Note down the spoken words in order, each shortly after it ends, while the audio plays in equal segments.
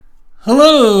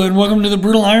Hello, and welcome to the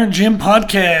Brutal Iron Gym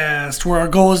podcast, where our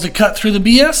goal is to cut through the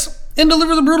BS and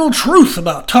deliver the brutal truth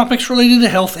about topics related to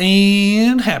health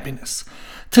and happiness.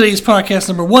 Today's podcast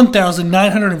number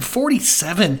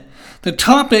 1947. The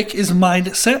topic is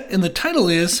mindset, and the title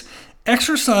is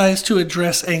Exercise to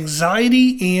Address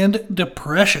Anxiety and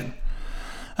Depression.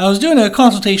 I was doing a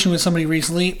consultation with somebody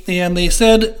recently, and they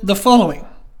said the following.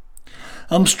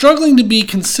 I'm struggling to be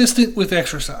consistent with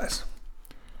exercise.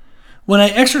 When I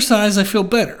exercise, I feel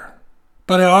better,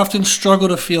 but I often struggle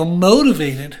to feel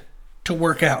motivated to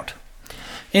work out.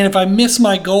 And if I miss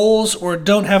my goals or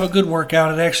don't have a good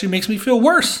workout, it actually makes me feel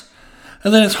worse.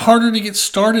 And then it's harder to get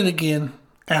started again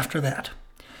after that.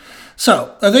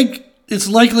 So I think it's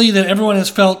likely that everyone has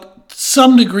felt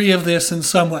some degree of this in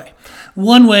some way.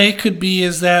 One way could be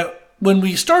is that when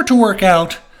we start to work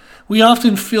out, we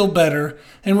often feel better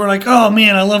and we're like, oh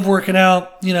man, I love working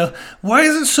out. Why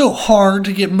is it so hard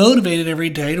to get motivated every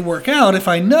day to work out if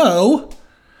I know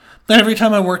that every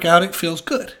time I work out, it feels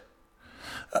good?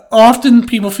 Often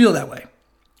people feel that way.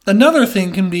 Another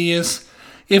thing can be is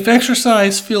if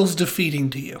exercise feels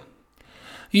defeating to you.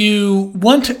 You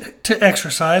want to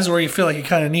exercise, or you feel like you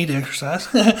kind of need to exercise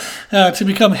to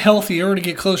become healthier or to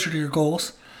get closer to your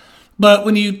goals. But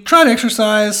when you try to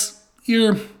exercise,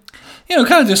 you're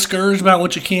kind of discouraged about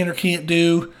what you can or can't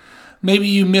do. Maybe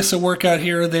you miss a workout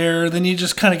here or there. Then you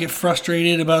just kind of get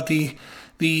frustrated about the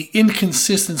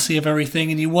inconsistency of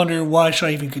everything, and you wonder, why should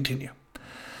I even continue?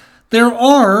 There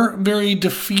are very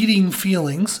defeating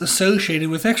feelings associated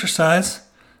with exercise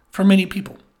for many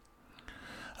people.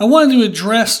 I wanted to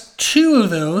address two of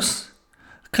those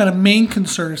kind of main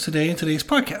concerns today in today's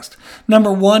podcast.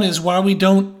 Number one is why we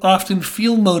don't often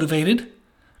feel motivated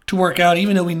to work out,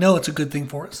 even though we know it's a good thing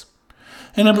for us.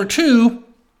 And number two,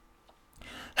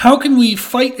 how can we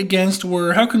fight against,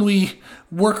 or how can we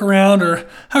work around, or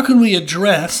how can we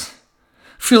address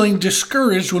feeling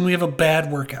discouraged when we have a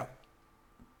bad workout?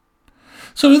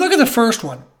 So if we look at the first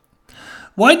one,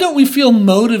 why don't we feel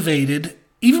motivated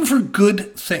even for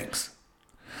good things?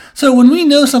 So when we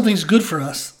know something's good for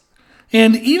us,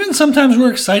 and even sometimes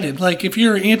we're excited, like if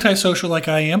you're antisocial like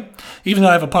I am, even though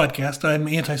I have a podcast, I'm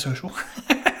antisocial.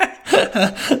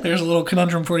 There's a little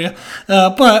conundrum for you.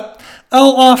 But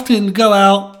I'll often go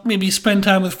out, maybe spend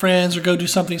time with friends or go do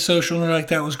something social, and they're like,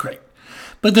 that was great.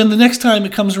 But then the next time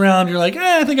it comes around, you're like,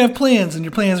 I think I have plans, and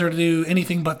your plans are to do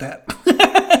anything but that.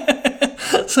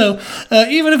 So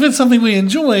even if it's something we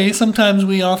enjoy, sometimes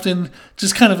we often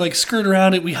just kind of like skirt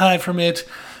around it, we hide from it.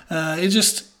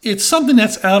 It's something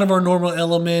that's out of our normal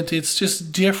element. It's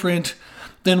just different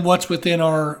than what's within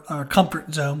our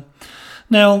comfort zone.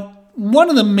 Now, one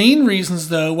of the main reasons,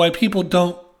 though, why people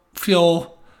don't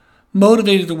feel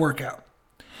motivated to work out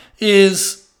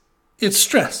is it's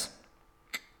stress.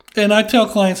 And I tell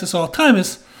clients this all the time,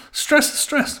 is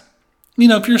stress.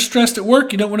 If you're stressed at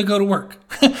work, you don't want to go to work.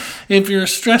 If you're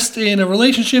stressed in a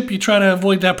relationship, you try to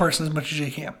avoid that person as much as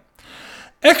you can.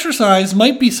 Exercise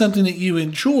might be something that you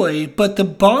enjoy, but the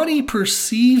body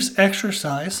perceives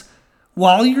exercise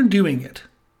while you're doing it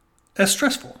as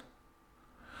stressful.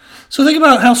 So think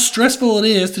about how stressful it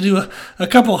is to do a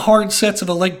couple hard sets of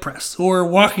a leg press or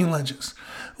walking lunges,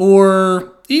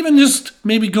 or even just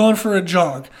maybe going for a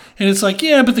jog. And it's like,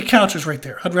 yeah, but the couch is right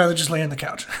there. I'd rather just lay on the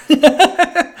couch.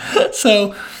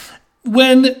 So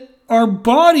when our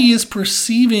body is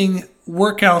perceiving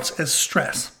workouts as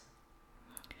stress,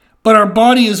 but our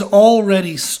body is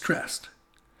already stressed,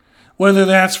 whether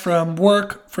that's from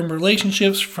work, from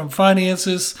relationships, from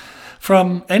finances,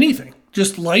 from anything,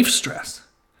 just life stress,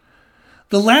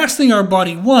 the last thing our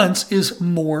body wants is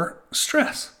more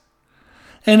stress.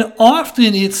 And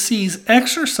often it sees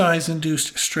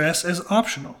exercise-induced stress as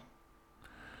optional.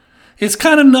 It's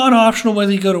kind of not optional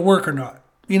whether you go to work or not.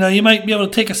 You might be able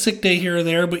to take a sick day here or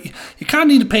there, but you kind of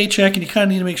need a paycheck and you kind of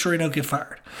need to make sure you don't get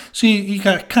fired. So you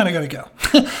kind of got to go.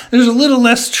 There's a little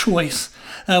less choice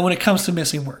when it comes to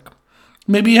missing work.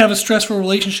 Maybe you have a stressful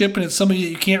relationship and it's something that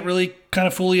you can't really kind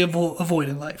of fully avoid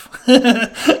in life.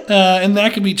 And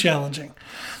that can be challenging.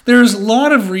 There's a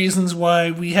lot of reasons why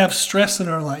we have stress in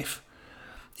our life.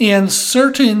 And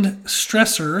certain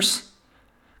stressors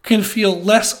can feel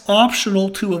less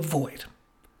optional to avoid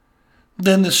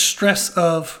than the stress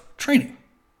of training.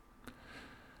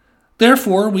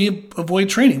 Therefore, we avoid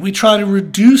training. We try to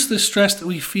reduce the stress that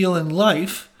we feel in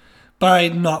life by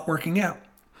not working out.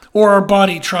 Or our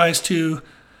body tries to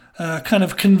kind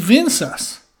of convince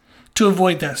us to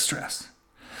avoid that stress.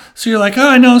 So you're like,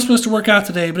 I know I'm supposed to work out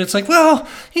today, but it's like, well,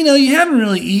 you haven't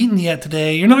really eaten yet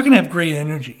today. You're not going to have great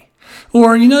energy.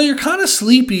 Or, you're kind of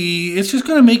sleepy. It's just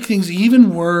going to make things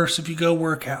even worse if you go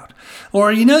work out.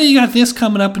 Or, you got this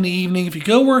coming up in the evening. If you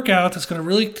go work out, that's going to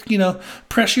really,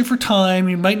 press you for time.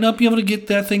 You might not be able to get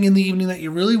that thing in the evening that you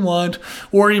really want.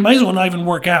 Or you might as well not even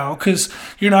work out because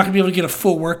you're not going to be able to get a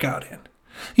full workout in.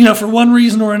 For one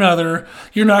reason or another,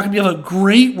 you're not going to be able to have a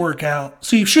great workout.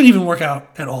 So you shouldn't even work out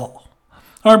at all.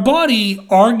 Our body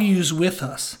argues with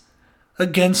us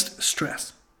against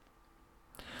stress.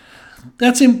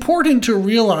 That's important to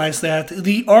realize that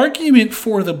the argument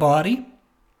for the body,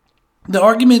 the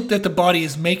argument that the body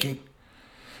is making,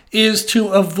 is to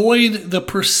avoid the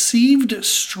perceived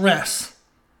stress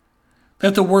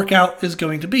that the workout is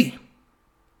going to be.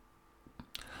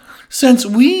 Since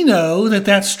we know that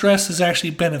that stress is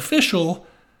actually beneficial,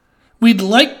 we'd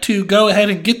like to go ahead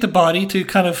and get the body to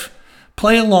kind of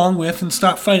play along with and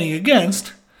stop fighting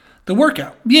against the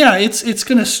workout. Yeah, it's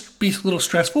going to be a little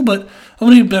stressful, but I'm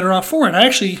going to be better off for it. I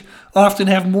actually often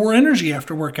have more energy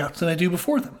after workouts than I do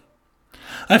before them.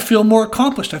 I feel more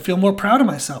accomplished. I feel more proud of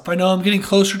myself. I know I'm getting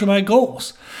closer to my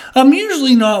goals. I'm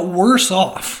usually not worse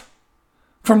off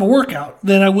from a workout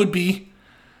than I would be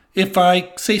if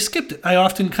I, say, skipped it. I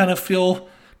often kind of feel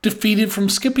defeated from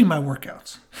skipping my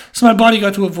workouts. So my body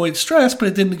got to avoid stress, but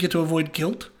it didn't get to avoid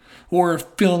guilt or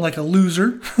feeling like a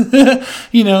loser.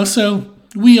 So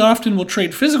we often will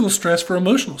trade physical stress for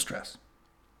emotional stress.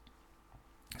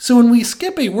 So when we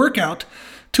skip a workout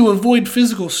to avoid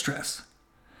physical stress,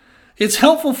 it's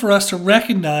helpful for us to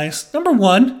recognize, number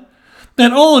one,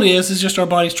 that all it is just our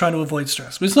body's trying to avoid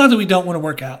stress. But it's not that we don't want to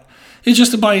work out. It's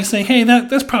just the body saying, hey,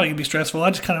 that's probably going to be stressful.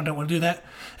 I just kind of don't want to do that.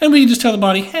 And we can just tell the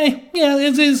body, hey, yeah,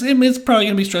 it's probably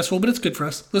going to be stressful, but it's good for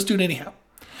us. Let's do it anyhow.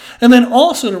 And then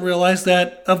also to realize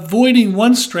that avoiding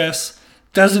one stress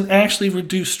doesn't actually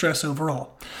reduce stress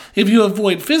overall. If you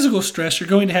avoid physical stress, you're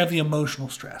going to have the emotional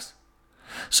stress.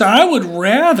 So I would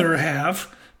rather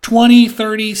have 20,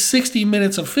 30, 60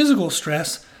 minutes of physical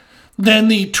stress than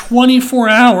the 24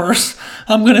 hours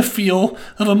I'm going to feel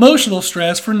of emotional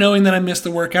stress for knowing that I missed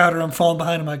the workout or I'm falling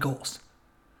behind on my goals.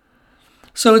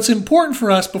 So it's important for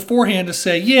us beforehand to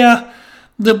say, yeah,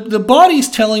 the body's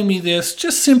telling me this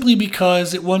just simply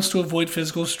because it wants to avoid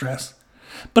physical stress.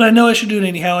 But I know I should do it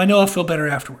anyhow. I know I'll feel better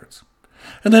afterwards.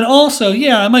 And then also,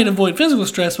 yeah, I might avoid physical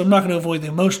stress, but I'm not going to avoid the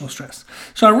emotional stress.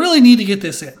 So I really need to get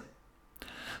this in.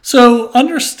 So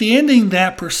understanding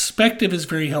that perspective is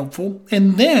very helpful.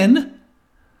 And then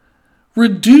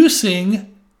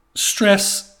reducing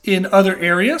stress in other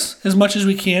areas as much as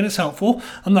we can is helpful.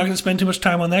 I'm not going to spend too much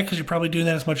time on that because you're probably doing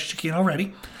that as much as you can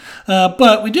already.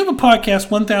 But we do have a podcast,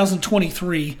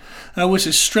 1023, which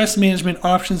is Stress Management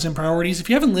Options and Priorities. If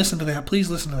you haven't listened to that, please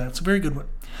listen to that. It's a very good one.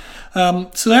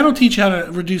 So that'll teach you how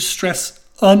to reduce stress,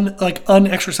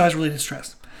 unexercise-related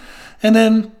stress. And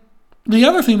then the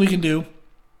other thing we can do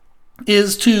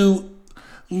is to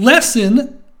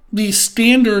lessen the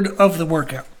standard of the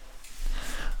workout.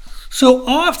 So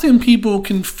often people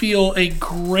can feel a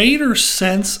greater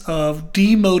sense of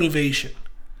demotivation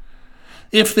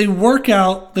if the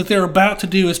workout that they're about to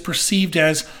do is perceived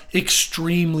as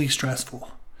extremely stressful.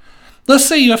 Let's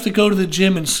say you have to go to the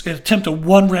gym and attempt a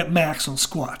 1-rep max on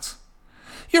squats.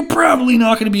 You're probably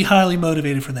not going to be highly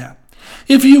motivated for that.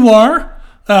 If you are,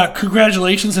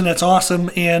 congratulations, and that's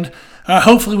awesome. And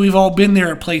hopefully we've all been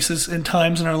there at places and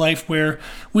times in our life where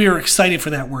we are excited for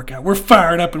that workout. We're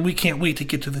fired up and we can't wait to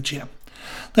get to the gym.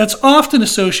 That's often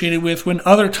associated with when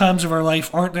other times of our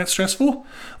life aren't that stressful,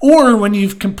 or when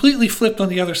you've completely flipped on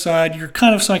the other side, you're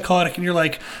kind of psychotic and you're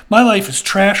like, my life is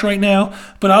trash right now,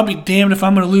 but I'll be damned if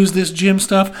I'm going to lose this gym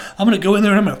stuff. I'm going to go in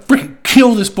there and I'm going to freaking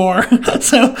kill this bar.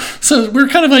 So we're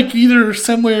kind of like either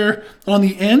somewhere on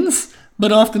the ends,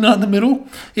 but often not in the middle,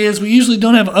 is we usually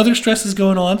don't have other stresses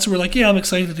going on, so we're like, yeah, I'm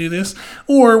excited to do this.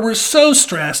 Or we're so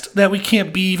stressed that we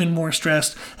can't be even more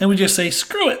stressed, and we just say,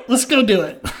 screw it, let's go do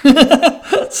it.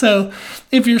 So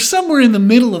if you're somewhere in the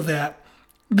middle of that,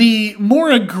 the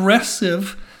more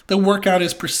aggressive the workout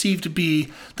is perceived to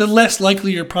be, the less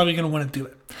likely you're probably going to want to do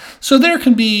it. So there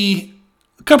can be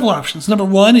a couple options. Number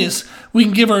one is we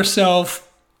can give ourselves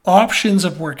options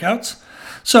of workouts.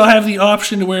 So I have the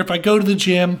option to where if I go to the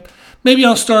gym, maybe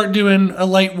I'll start doing a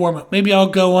light warm-up. Maybe I'll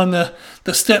go on the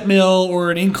step mill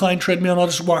or an incline treadmill and I'll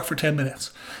just walk for 10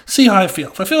 minutes. See how I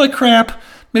feel. If I feel like crap,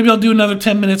 maybe I'll do another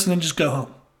 10 minutes and then just go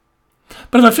home.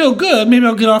 But if I feel good, maybe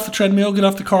I'll get off the treadmill, get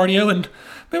off the cardio, and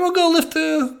maybe I'll go lift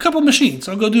a couple machines.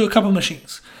 I'll go do a couple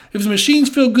machines. If the machines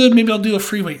feel good, maybe I'll do a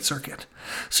free weight circuit.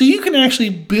 So you can actually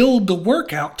build the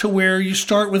workout to where you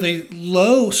start with a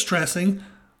low stressing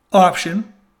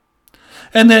option.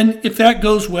 And then if that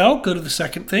goes well, go to the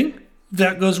second thing. If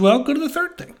that goes well, go to the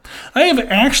third thing. I have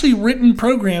actually written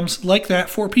programs like that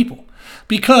for people.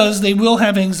 because they will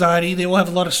have anxiety, they will have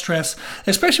a lot of stress,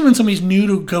 especially when somebody's new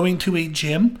to going to a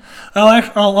gym.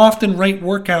 I'll often write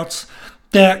workouts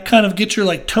that kind of get your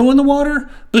like toe in the water,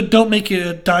 but don't make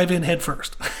you dive in head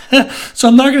first. So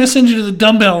I'm not going to send you to the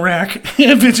dumbbell rack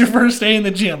if it's your first day in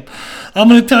the gym. I'm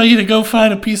going to tell you to go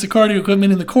find a piece of cardio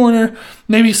equipment in the corner,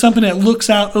 maybe something that looks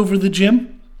out over the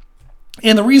gym.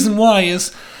 And the reason why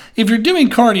is if you're doing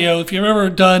cardio, if you've ever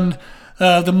done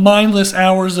the mindless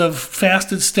hours of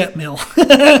fasted step mill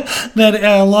that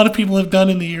a lot of people have done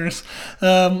in the years,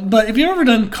 but if you've ever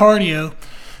done cardio,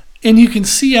 and you can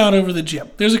see out over the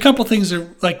gym, there's a couple things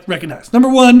to like recognize. Number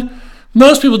one,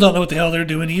 most people don't know what the hell they're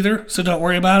doing either, so don't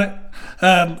worry about it.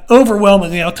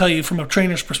 Overwhelmingly, I'll tell you from a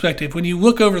trainer's perspective, when you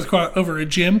look over a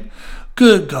gym,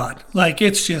 good God, like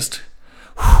it's just,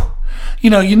 whew,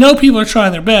 you know people are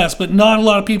trying their best, but not a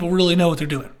lot of people really know what they're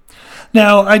doing.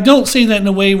 Now, I don't say that in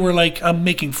a way where like I'm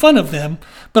making fun of them,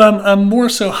 but I'm more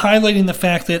so highlighting the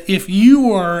fact that if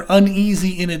you are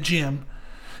uneasy in a gym,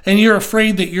 and you're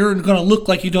afraid that you're going to look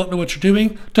like you don't know what you're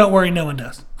doing, don't worry, no one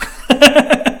does.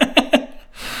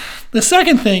 The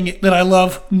second thing that I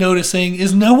love noticing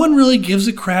is no one really gives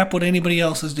a crap what anybody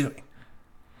else is doing.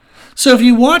 So if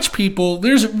you watch people,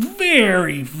 there's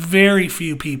very, very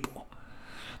few people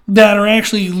that are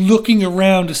actually looking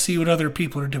around to see what other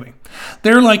people are doing.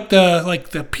 They're like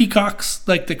the peacocks,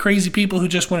 like the crazy people who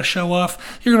just want to show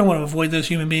off. You're going to want to avoid those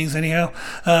human beings anyhow.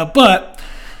 But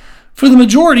for the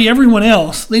majority, everyone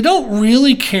else, they don't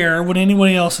really care what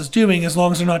anybody else is doing as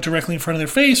long as they're not directly in front of their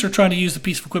face or trying to use the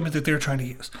piece of equipment that they're trying to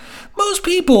use. Most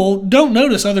people don't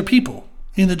notice other people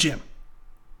in the gym.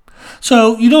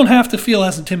 So you don't have to feel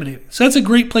as intimidated. So that's a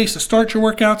great place to start your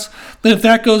workouts. Then if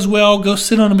that goes well, go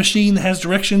sit on a machine that has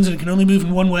directions and it can only move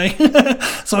in one way.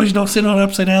 As long as you don't sit on it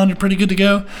upside down, you're pretty good to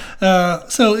go.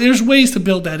 So there's ways to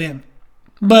build that in.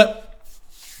 But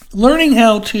learning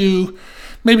how to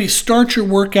maybe start your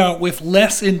workout with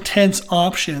less intense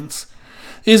options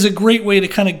is a great way to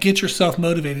kind of get yourself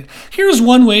motivated. Here's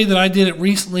one way that I did it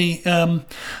recently.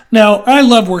 Now, I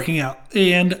love working out,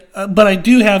 but I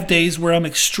do have days where I'm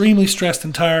extremely stressed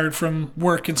and tired from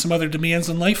work and some other demands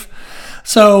in life.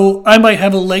 So I might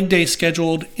have a leg day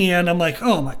scheduled, and I'm like,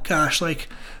 oh my gosh, like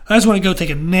I just want to go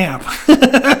take a nap.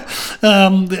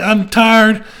 I'm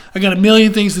tired. I got a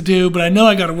million things to do, but I know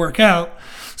I got to work out.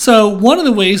 So one of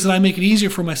the ways that I make it easier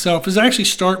for myself is I actually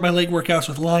start my leg workouts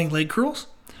with lying leg curls.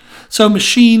 So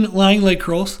machine lying leg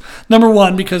curls. Number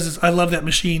one, because I love that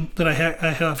machine that I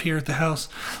have here at the house.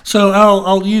 So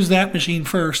I'll use that machine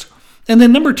first. And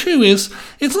then number two is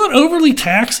it's not overly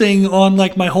taxing on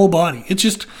like my whole body.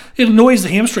 It annoys the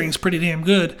hamstrings pretty damn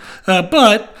good.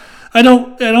 But I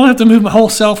don't have to move my whole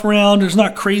self around. There's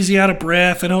not crazy out of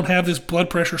breath. I don't have this blood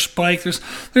pressure spike.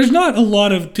 There's not a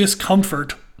lot of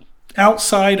discomfort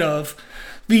outside of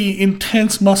the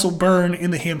intense muscle burn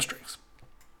in the hamstrings.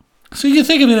 So you can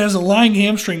think of it as a lying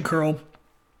hamstring curl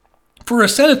for a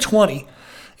set of 20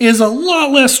 is a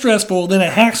lot less stressful than a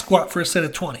hack squat for a set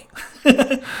of 20.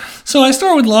 So I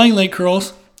start with lying leg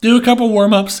curls, do a couple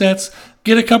warm-up sets,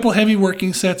 get a couple heavy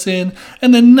working sets in,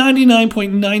 and then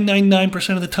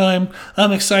 99.999% of the time,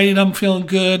 I'm excited, I'm feeling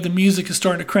good, the music is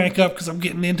starting to crank up because I'm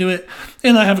getting into it,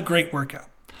 and I have a great workout.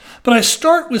 But I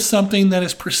start with something that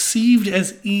is perceived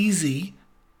as easy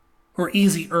or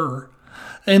easier,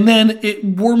 and then it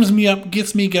warms me up,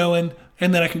 gets me going,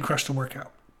 and then I can crush the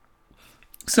workout.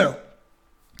 So,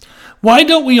 why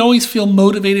don't we always feel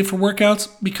motivated for workouts?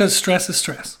 Because stress is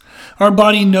stress. Our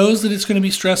body knows that it's going to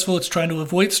be stressful. It's trying to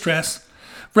avoid stress.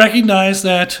 Recognize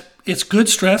that it's good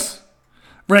stress.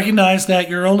 Recognize that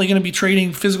you're only going to be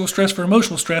trading physical stress for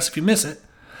emotional stress if you miss it.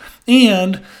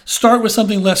 And start with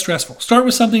something less stressful. Start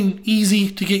with something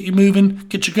easy to get you moving,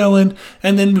 get you going,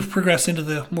 and then progress into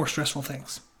the more stressful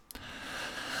things.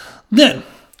 Then,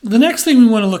 the next thing we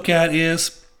want to look at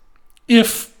is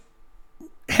if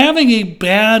having a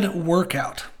bad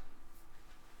workout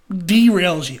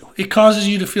derails you, it causes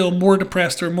you to feel more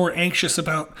depressed or more anxious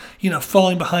about,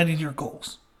 falling behind in your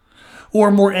goals. Or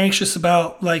more anxious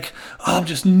about I'm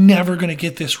just never going to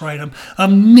get this right.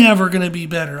 I'm never going to be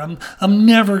better. I'm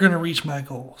never going to reach my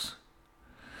goals.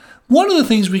 One of the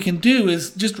things we can do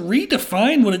is just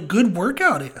redefine what a good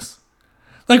workout is.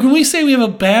 Like when we say we have a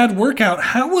bad workout,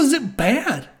 how is it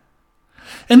bad?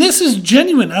 And this is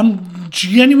genuine. I'm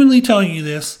genuinely telling you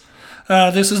this.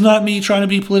 This is not me trying to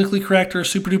be politically correct or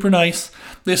super duper nice.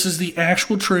 This is the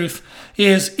actual truth.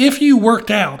 Is if you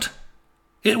worked out,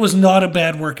 it was not a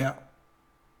bad workout.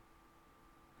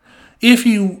 If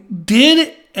you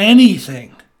did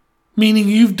anything, meaning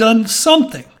you've done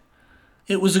something,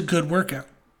 it was a good workout.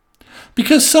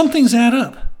 Because some things add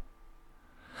up.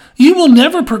 You will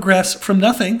never progress from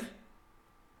nothing.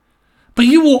 But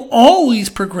you will always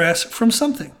progress from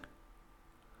something.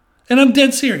 And I'm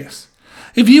dead serious.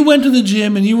 If you went to the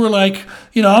gym and you were like,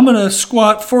 I'm going to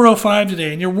squat 405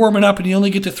 today, and you're warming up and you only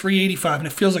get to 385 and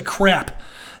it feels like crap,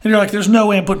 and you're like, there's no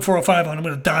way I'm putting 405 on, I'm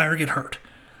going to die or get hurt.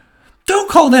 Don't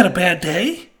call that a bad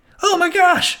day. Oh my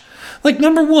gosh. Like,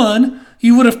 number one,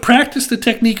 you would have practiced the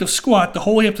technique of squat the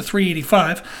whole way up to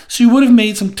 385, so you would have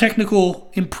made some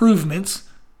technical improvements.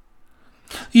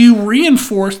 You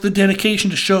reinforced the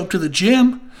dedication to show up to the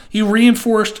gym. You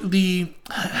reinforced the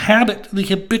habit, the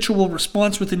habitual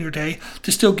response within your day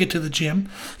to still get to the gym.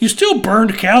 You still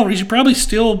burned calories. You probably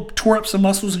still tore up some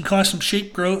muscles and caused some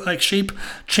shape growth, like shape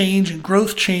change and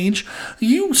growth change.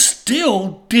 You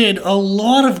still did a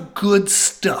lot of good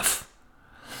stuff.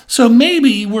 So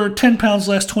maybe we're 10 pounds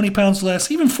less, 20 pounds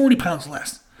less, even 40 pounds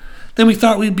less than we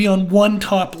thought we'd be on one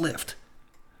top lift.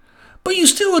 But you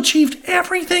still achieved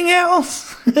everything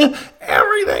else.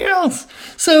 Everything else.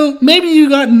 So maybe you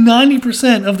got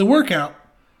 90% of the workout.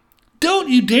 Don't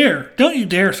you dare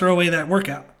throw away that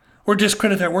workout or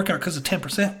discredit that workout because of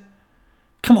 10%.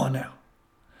 Come on now.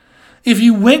 If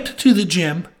you went to the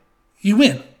gym, you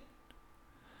win.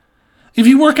 If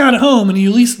you work out at home and you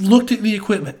at least looked at the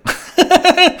equipment,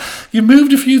 you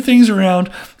moved a few things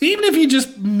around, even if you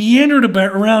just meandered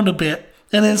around a bit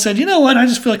and then said, you know what, I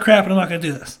just feel like crap and I'm not going to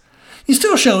do this. You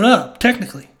still showed up,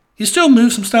 technically. You still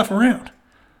moved some stuff around.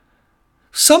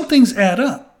 Some things add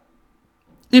up.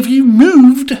 If you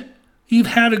moved, you've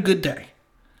had a good day.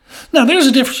 Now, there's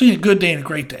a difference between a good day and a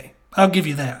great day. I'll give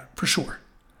you that, for sure.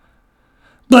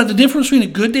 But the difference between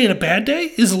a good day and a bad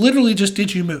day is literally just,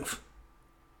 did you move?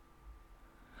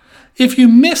 If you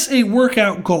miss a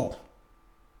workout goal,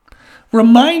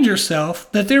 remind yourself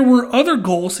that there were other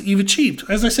goals that you've achieved.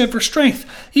 As I said, for strength,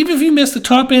 even if you missed the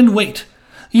top end weight,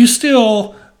 you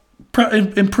still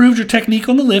improved your technique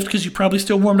on the lift because you probably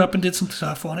still warmed up and did some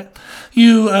stuff on it.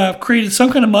 You created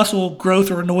some kind of muscle growth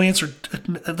or annoyance or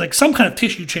like some kind of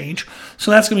tissue change,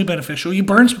 so that's going to be beneficial. You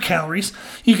burned some calories.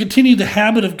 You continue the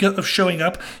habit of showing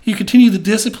up. You continue the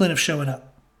discipline of showing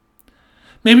up.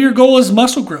 Maybe your goal is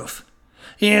muscle growth.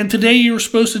 And today you were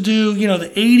supposed to do, the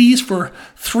 80s for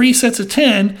 3 sets of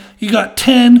 10. You got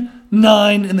 10,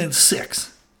 9, and then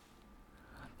 6.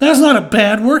 That's not a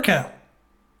bad workout.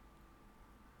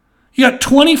 You got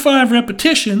 25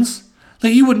 repetitions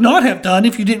that you would not have done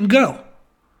if you didn't go.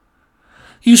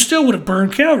 You still would have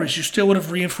burned calories. You still would have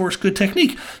reinforced good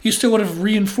technique. You still would have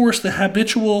reinforced the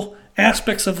habitual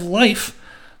aspects of life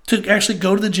to actually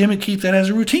go to the gym and keep that as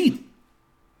a routine.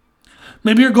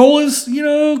 Maybe your goal is,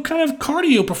 kind of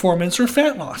cardio performance or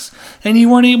fat loss, and you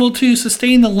weren't able to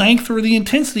sustain the length or the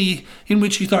intensity in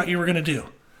which you thought you were going to do.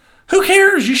 Who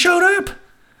cares? You showed up.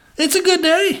 It's a good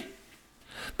day.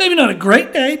 Maybe not a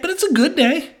great day, but it's a good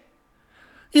day.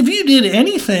 If you did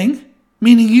anything,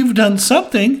 meaning you've done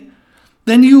something,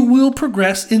 then you will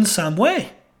progress in some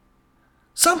way.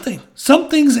 Something. Some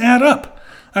things add up.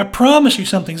 I promise you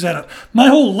some things add up. My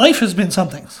whole life has been some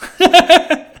things.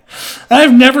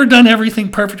 I've never done everything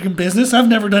perfect in business. I've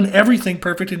never done everything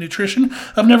perfect in nutrition.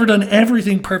 I've never done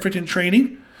everything perfect in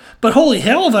training. But holy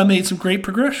hell have I made some great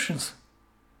progressions.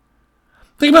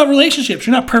 Think about relationships.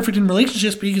 You're not perfect in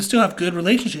relationships, but you can still have good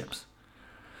relationships.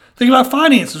 Think about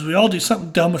finances. We all do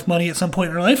something dumb with money at some point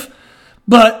in our life.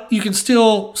 But you can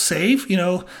still save,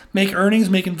 make earnings,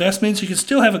 make investments. You can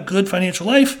still have a good financial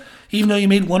life, even though you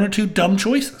made 1 or 2 dumb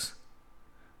choices.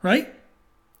 Right?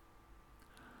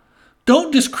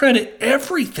 Don't discredit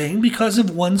everything because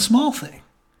of one small thing.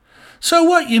 So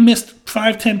what? You missed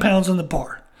 5, 10 pounds on the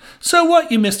bar. So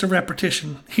what? You missed a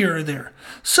repetition here or there.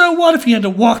 So what if you had to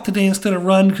walk today instead of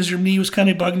run because your knee was kind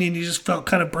of bugging you and you just felt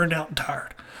kind of burned out and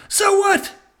tired? So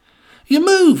what? You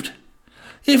moved.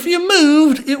 If you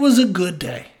moved, it was a good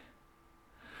day.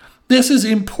 This is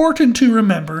important to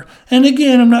remember. And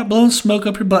again, I'm not blowing smoke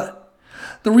up your butt.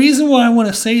 The reason why I want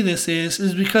to say this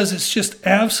is because it's just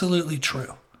absolutely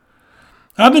true.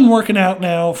 I've been working out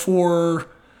now for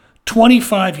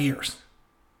 25 years.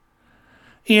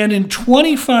 And in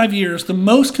 25 years, the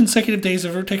most consecutive days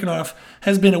I've ever taken off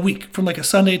has been a week, from like a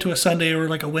Sunday to a Sunday or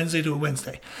like a Wednesday to a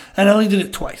Wednesday. And I only did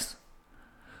it twice.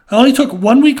 I only took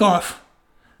 1 week off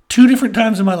 2 different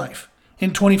times in my life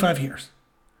in 25 years.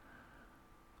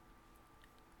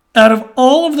 Out of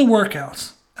all of the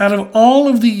workouts, out of all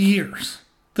of the years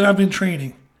that I've been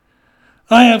training,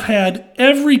 I have had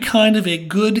every kind of a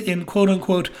good and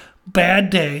quote-unquote bad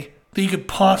day that you could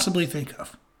possibly think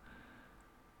of.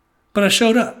 But I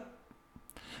showed up.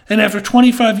 And after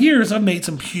 25 years, I've made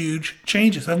some huge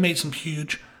changes. I've made some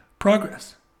huge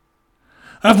progress.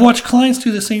 I've watched clients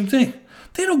do the same thing.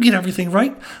 They don't get everything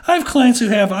right. I have clients who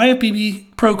have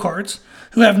IFBB pro cards,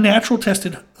 who have natural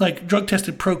tested, like drug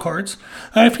tested pro cards.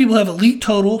 I have people who have elite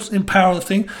totals in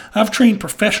powerlifting. I've trained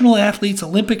professional athletes,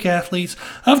 Olympic athletes.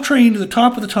 I've trained the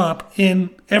top of the top in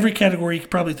every category you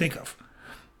could probably think of.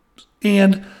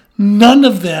 And none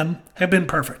of them have been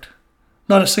perfect.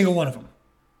 Not a single one of them.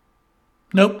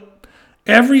 Nope.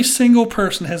 Every single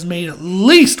person has made at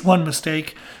least one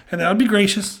mistake, and that would be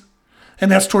gracious.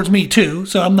 And that's towards me too,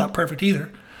 so I'm not perfect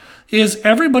either. Is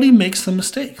everybody makes some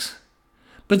mistakes.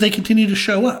 But they continue to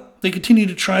show up. They continue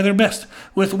to try their best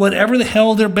with whatever the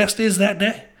hell their best is that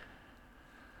day.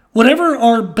 Whatever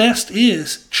our best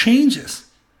is changes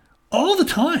all the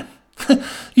time.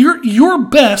 Your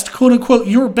best, quote unquote,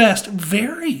 your best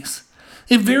varies.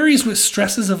 It varies with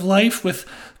stresses of life, with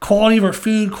quality of our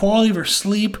food, quality of our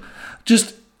sleep.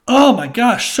 Just, oh my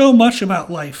gosh, so much about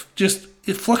life. Just,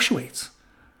 it fluctuates.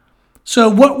 So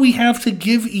what we have to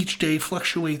give each day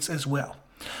fluctuates as well.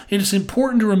 It is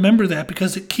important to remember that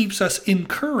because it keeps us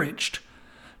encouraged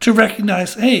to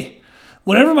recognize, hey,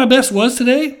 whatever my best was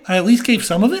today, I at least gave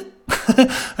some of it.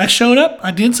 I showed up,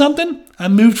 I did something, I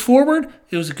moved forward,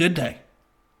 it was a good day.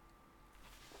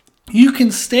 You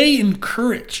can stay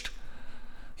encouraged.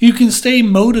 You can stay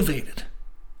motivated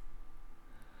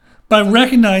by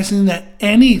recognizing that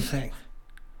anything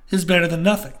is better than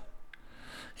nothing.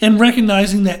 And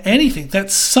recognizing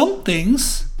that some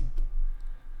things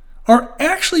are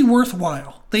actually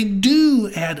worthwhile. They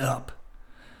do add up.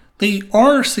 They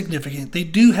are significant. They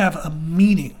do have a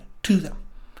meaning to them.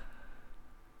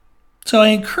 So I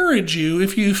encourage you,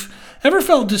 if you've ever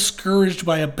felt discouraged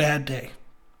by a bad day,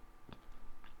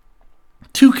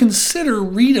 to consider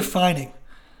redefining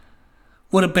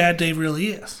what a bad day really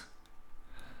is.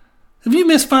 If you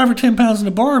missed 5 or 10 pounds in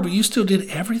a bar, but you still did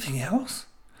everything else,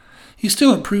 you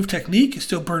still improved technique, you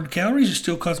still burned calories, you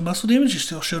still caused muscle damage, you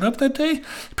still showed up that day,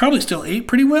 you probably still ate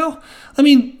pretty well. I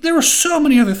mean, there were so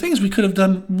many other things we could have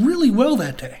done really well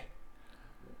that day.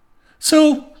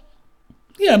 So,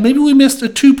 yeah, maybe we missed a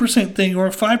 2% thing or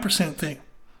a 5% thing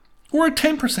or a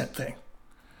 10% thing,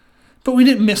 but we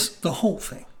didn't miss the whole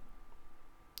thing.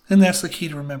 And that's the key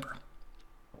to remember.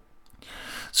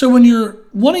 So when you're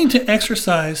wanting to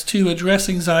exercise to address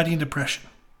anxiety and depression,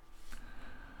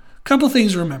 a couple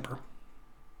things to remember.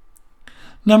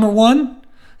 Number one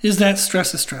is that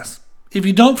stress is stress. If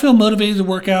you don't feel motivated to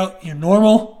work out, you're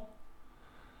normal.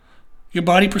 Your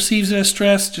body perceives it as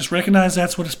stress. Just recognize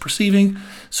that's what it's perceiving.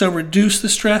 So reduce the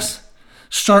stress.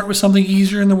 Start with something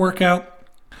easier in the workout.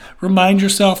 Remind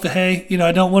yourself that, hey,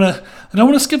 I don't want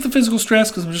to skip the physical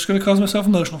stress because I'm just going to cause myself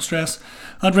emotional stress.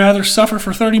 I'd rather suffer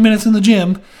for 30 minutes in the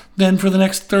gym than for the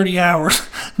next 30 hours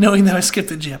knowing that I skipped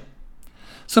the gym.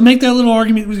 So make that little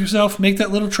argument with yourself. Make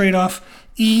that little trade-off.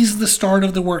 Ease the start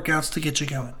of the workouts to get you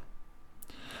going.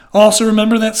 Also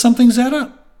remember that some things add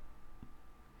up.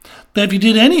 That if you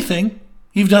did anything,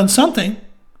 you've done something,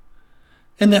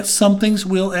 and that some things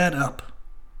will add up.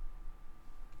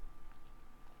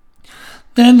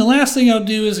 Then the last thing I'll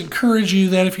do is encourage you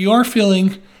that if you are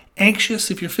feeling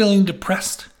anxious, if you're feeling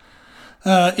depressed,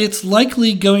 it's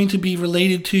likely going to be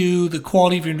related to the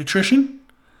quality of your nutrition,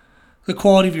 the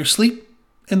quality of your sleep,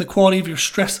 and the quality of your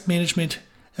stress management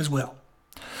as well.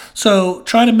 So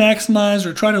try to maximize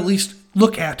or try to at least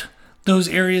look at those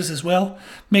areas as well.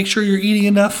 Make sure you're eating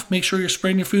enough. Make sure you're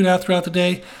spreading your food out throughout the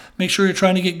day. Make sure you're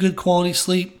trying to get good quality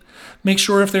sleep. Make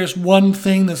sure if there's one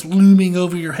thing that's looming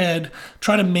over your head,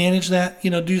 try to manage that.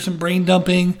 Do some brain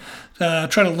dumping. Try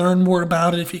to learn more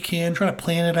about it if you can. Try to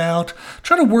plan it out.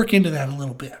 Try to work into that a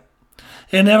little bit.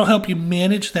 And that'll help you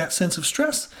manage that sense of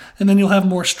stress. And then you'll have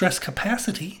more stress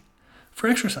capacity for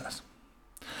exercise.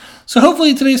 So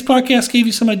hopefully today's podcast gave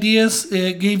you some ideas.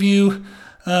 It gave you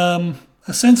a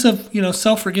sense of,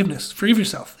 self-forgiveness. Forgive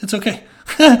yourself. It's okay.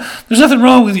 There's nothing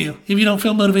wrong with you if you don't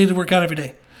feel motivated to work out every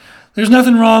day. There's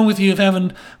nothing wrong with you if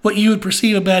having what you would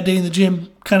perceive a bad day in the gym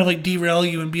kind of like derail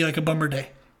you and be like a bummer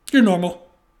day. You're normal.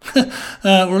 Or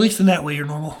at least in that way, you're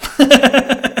normal.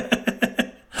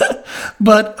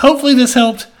 But hopefully this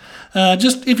helped.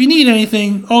 Just if you need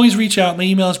anything, always reach out. My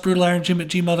email is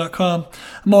brutalirongym@gmail.com.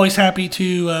 I'm always happy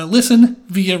to listen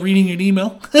via reading an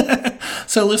email.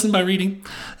 So listen by reading.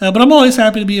 But I'm always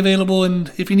happy to be available.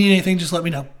 And if you need anything, just let me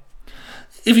know.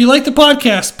 If you like the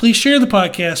podcast, please share the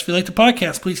podcast. If you like the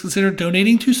podcast, please consider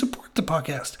donating to support the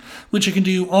podcast, which you can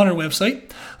do on our website.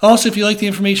 Also, if you like the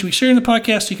information we share in the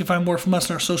podcast, you can find more from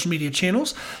us on our social media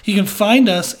channels. You can find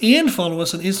us and follow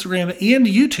us on Instagram and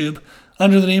YouTube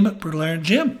under the name Brutal Iron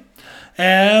Gym.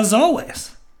 As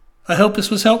always, I hope this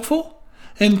was helpful,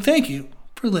 and thank you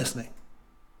for listening.